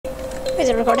Is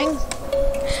it recording?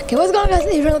 Okay, what's going on,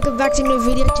 guys? Welcome back to a new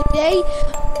video. Today,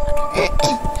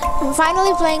 I'm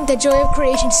finally playing the Joy of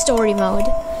Creation story mode. And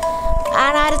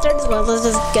I had to start as well. Let's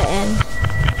just get in.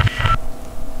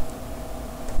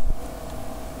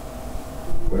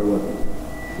 Where was it?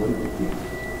 What did you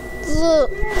see? Look.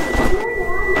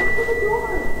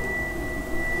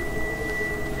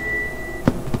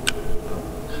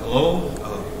 Hello?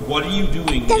 What are you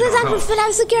doing? This is after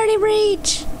FNAF security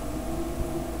breach.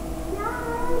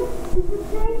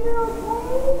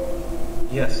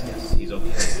 Yes, he's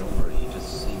okay. Don't worry. He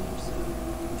just seems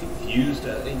confused.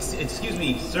 Excuse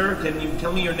me, sir. Can you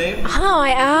tell me your name? Oh,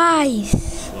 my eyes.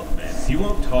 Look, man. If you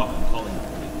won't talk, I'm calling the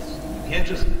police. You can't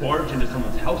just barge into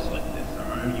someone's house like this.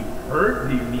 Are you hurt?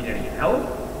 Do you need any help?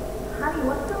 Honey,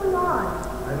 what's going on?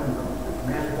 I don't know. This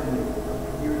man suddenly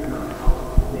appeared in our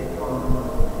house. They saw him on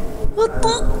the What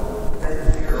the?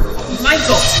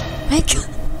 Michael! Michael.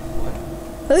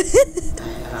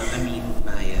 I mean,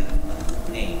 my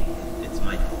name, it's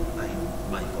Michael.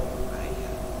 I'm Michael.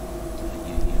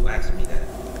 You asked me that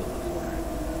before.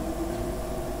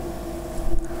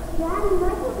 Daddy,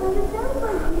 Michael doesn't sound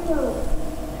like you.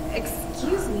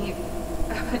 Excuse me,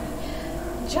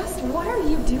 just what are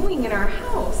you doing in our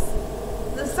house?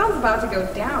 The sun's about to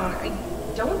go down. I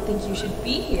don't think you should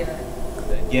be here.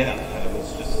 Yeah, I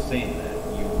was just saying that.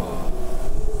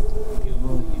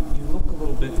 You look a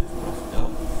little bit roughed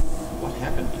up. What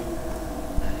happened to you?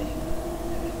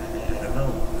 I don't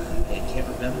know. I can't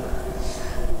remember.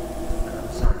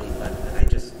 I'm sorry, but I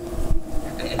just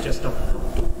don't know.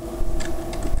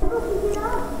 Never figure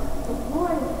out. The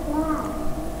boy is Dad.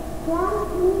 Dad,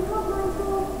 can you help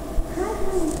Michael?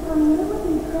 Cousin's from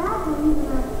really bad when he's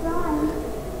outside.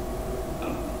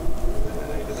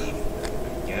 I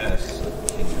guess.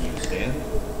 Can you stand?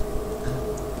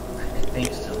 I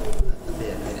think so. A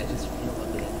bit. I just feel a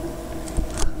bit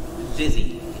dizzy.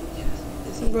 Yes,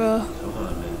 dizzy. Bruh. Come on,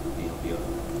 man. You'll be all right.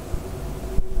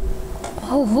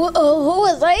 Oh, who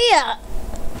was that?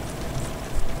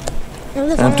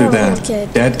 After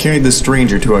that, Dad carried the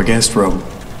stranger to our guest room.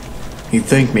 He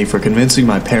thanked me for convincing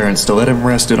my parents to let him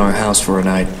rest in our house for a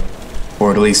night.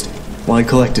 Or at least, while I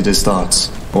collected his thoughts.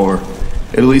 Or,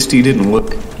 at least he didn't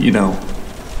look,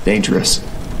 dangerous.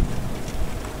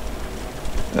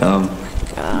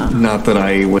 Not that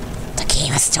I would... The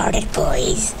game has started,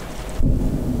 boys.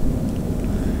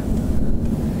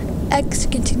 X to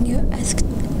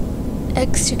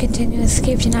continue,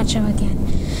 escape to not show again.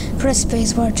 Press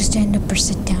space bar to stand up or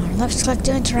sit down. Left click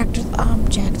to interact with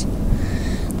object.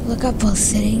 Look up while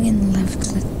sitting and left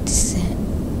click to sit.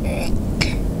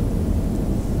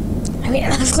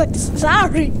 Left click to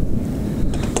sorry.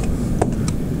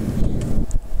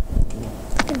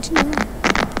 Continue.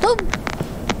 Oh.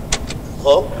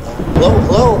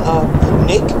 Hello,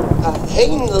 Nick. Hey,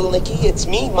 little Nicky, it's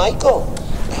me, Michael.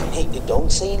 Hey,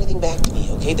 don't say anything back to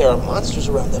me, okay? There are monsters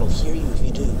around that'll hear you if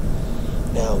you do.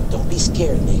 Now, don't be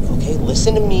scared, Nick, okay?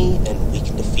 Listen to me, and we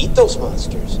can defeat those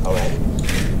monsters, all right?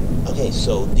 Okay,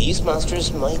 so these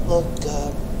monsters might look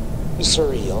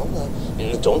surreal.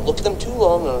 Don't look at them too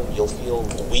long, or you'll feel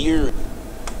weird.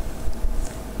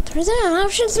 There's an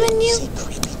options menu. See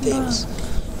creepy things.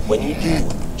 When you do,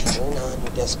 turn on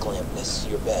your desk lamp next to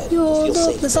your bed. Yo, You'll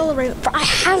feel safe. the solar ray. I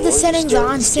have the settings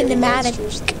on cinematic.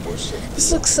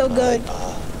 This looks so good.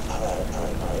 All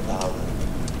right.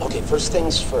 Okay, first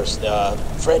things first.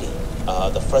 Freddy,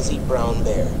 the fuzzy brown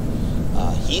bear.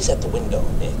 He's at the window,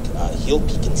 Nick. He'll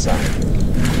peek inside.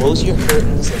 Close your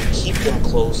curtains and keep them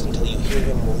closed until you hear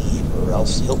him leave, or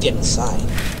else he'll get inside.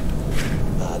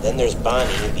 Then there's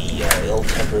Bonnie, the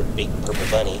ill-tempered big purple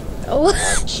bunny.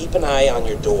 Keep an eye on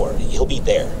your door. He'll be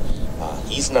there.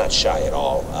 He's not shy at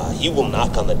all. He will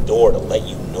knock on the door to let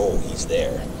you know he's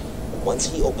there. Once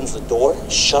he opens the door,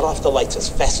 shut off the lights as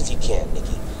fast as you can,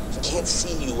 Nicky. He can't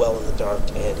see you well in the dark,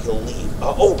 and he'll leave.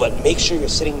 But make sure you're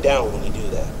sitting down when you do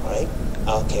that, all right?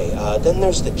 Okay, then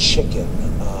there's the chicken.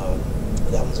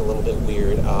 That one's a little bit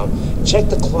weird. Check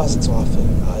the closets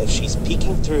often. If she's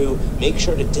peeking through, make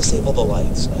sure to disable the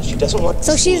lights. She doesn't want to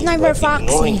So she's see, Nightmare but Foxy.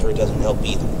 ignoring her doesn't help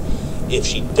either. If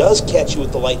she does catch you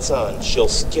with the lights on, she'll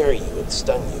scare you and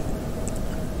stun you.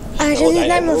 She's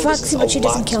Nightmare Foxy, but she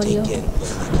doesn't kill you.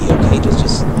 Okay,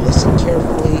 just listen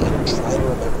carefully and try to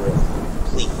remember it,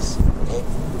 please. Okay.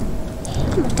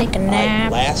 I'm gonna take a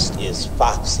nap. Last is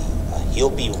Foxy. He'll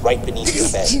be right beneath your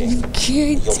bed, Nick.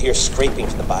 You'll hear scraping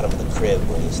from the bottom of the crib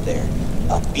when he's there.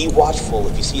 Be watchful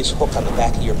if you see his hook on the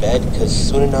back of your bed, because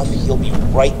soon enough he'll be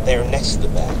right there next to the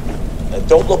bed.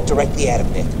 Don't look directly at him,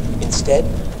 Nick. Instead,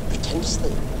 pretend to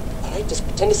sleep. All right, just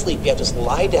pretend to sleep. Yeah, just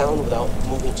lie down without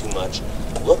moving too much.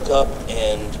 Look up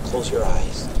and close your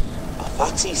eyes.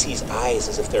 Foxy sees eyes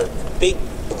as if they're big,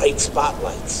 bright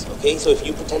spotlights, okay? So if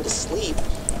you pretend to sleep,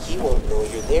 he won't know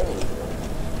you're there anymore.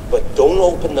 But don't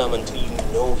open them until you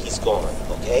know he's gone,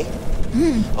 okay?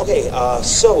 Okay,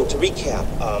 so to recap,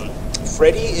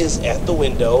 Freddy is at the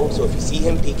window, so if you see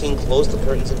him peeking, close the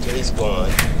curtains until he's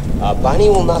gone. Bonnie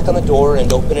will knock on the door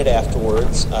and open it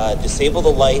afterwards. Disable the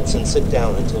lights and sit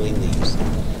down until he leaves.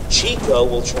 Chica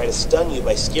will try to stun you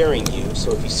by scaring you,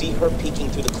 so if you see her peeking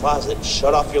through the closet,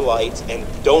 shut off your lights and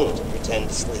don't pretend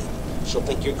to sleep. She'll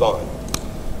think you're gone.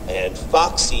 And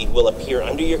Foxy will appear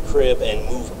under your crib and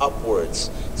move upwards.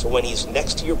 So when he's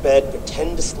next to your bed,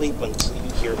 pretend to sleep until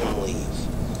you hear him leave.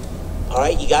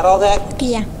 Alright, you got all that?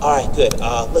 Yeah. Alright, good.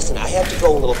 Listen, I have to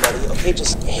go, little buddy. Okay,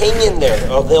 just hang in there,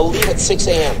 or they'll leave at 6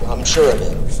 a.m. I'm sure of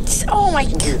it. Oh my You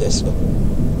can do this.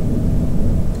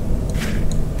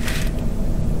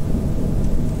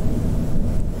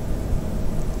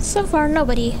 So far,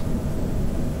 nobody.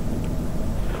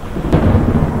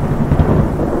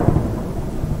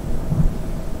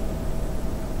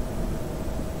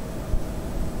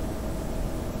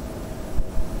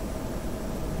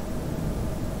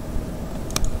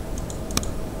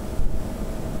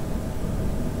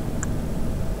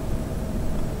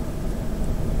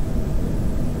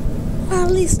 Well,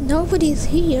 at least nobody's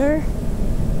here.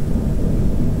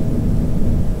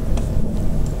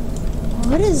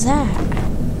 What is that?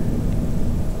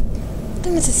 I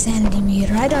think it's a sanity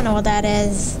meter. I don't know what that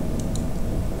is.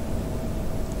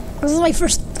 This is my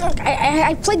first...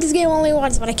 I played this game only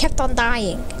once, but I kept on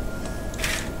dying.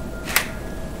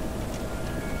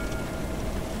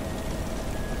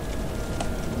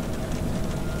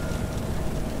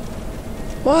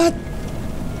 What?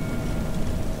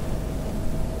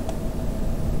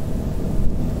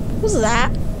 Who's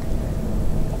that?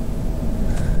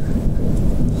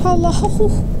 Hello?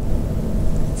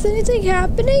 Is anything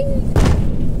happening?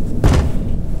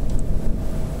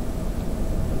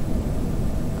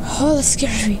 Oh, that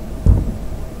scares me.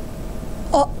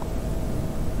 Oh.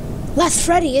 That's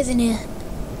Freddy, isn't it?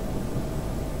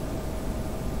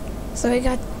 So we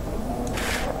got...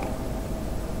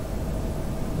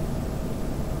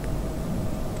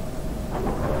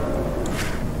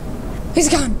 He's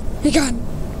gone! He's gone!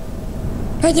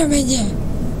 Spider-Man!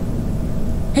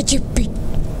 Hit your beat!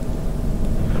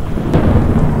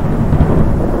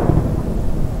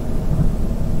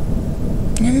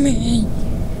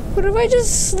 What if I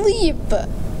just sleep?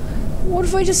 What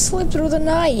if I just sleep through the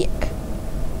night?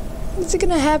 What's it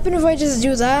gonna happen if I just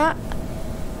do that?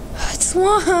 It's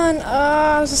one!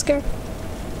 I'm so scared.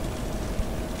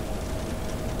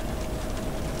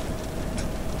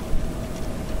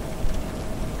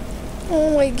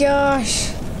 Oh my gosh.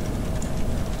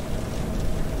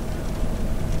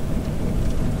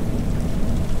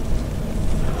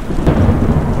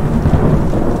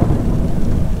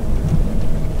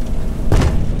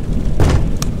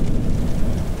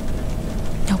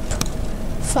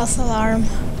 False alarm.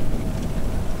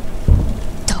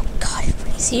 Oh god,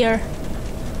 everybody's here.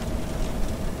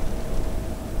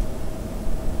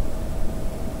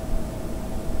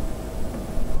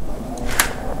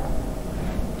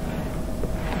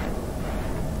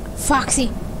 Foxy!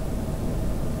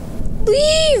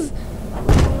 Leave!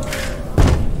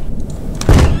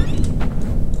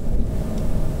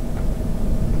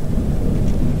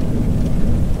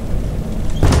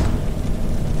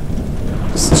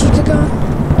 Is Chica gone?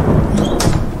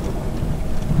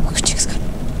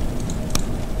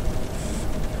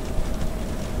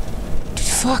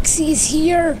 Foxy is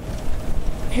here.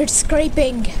 I heard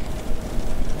scraping.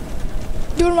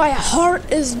 Dude, my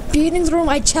heart is beating through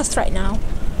my chest right now.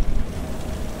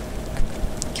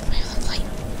 Give me a light.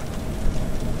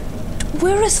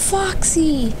 Where is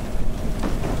Foxy?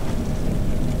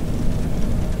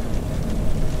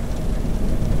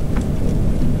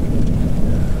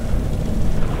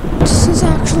 This is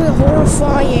actually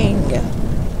horrifying.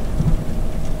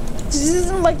 This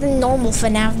isn't like the normal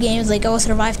FNAF games, like go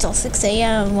survive till 6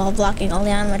 a.m. while blocking all the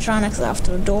animatronics off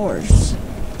the doors.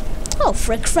 Oh,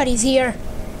 frick, Freddy's here.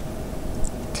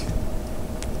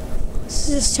 This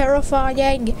is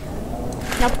terrifying.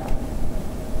 Nope.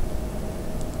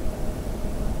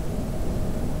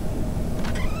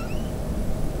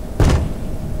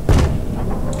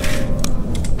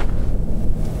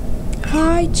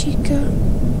 Hi, Chica.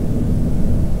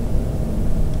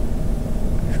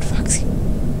 Foxy.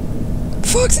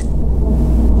 Foxy!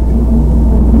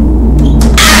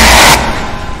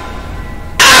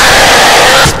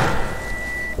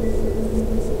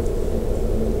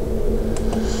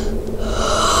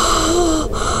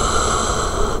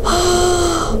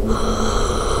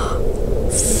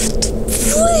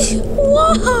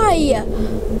 Why?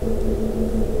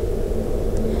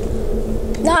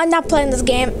 No, I'm not playing this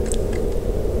game.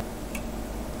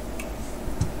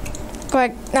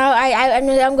 Quick, now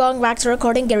I'm going back to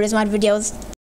recording Garry's Mod videos.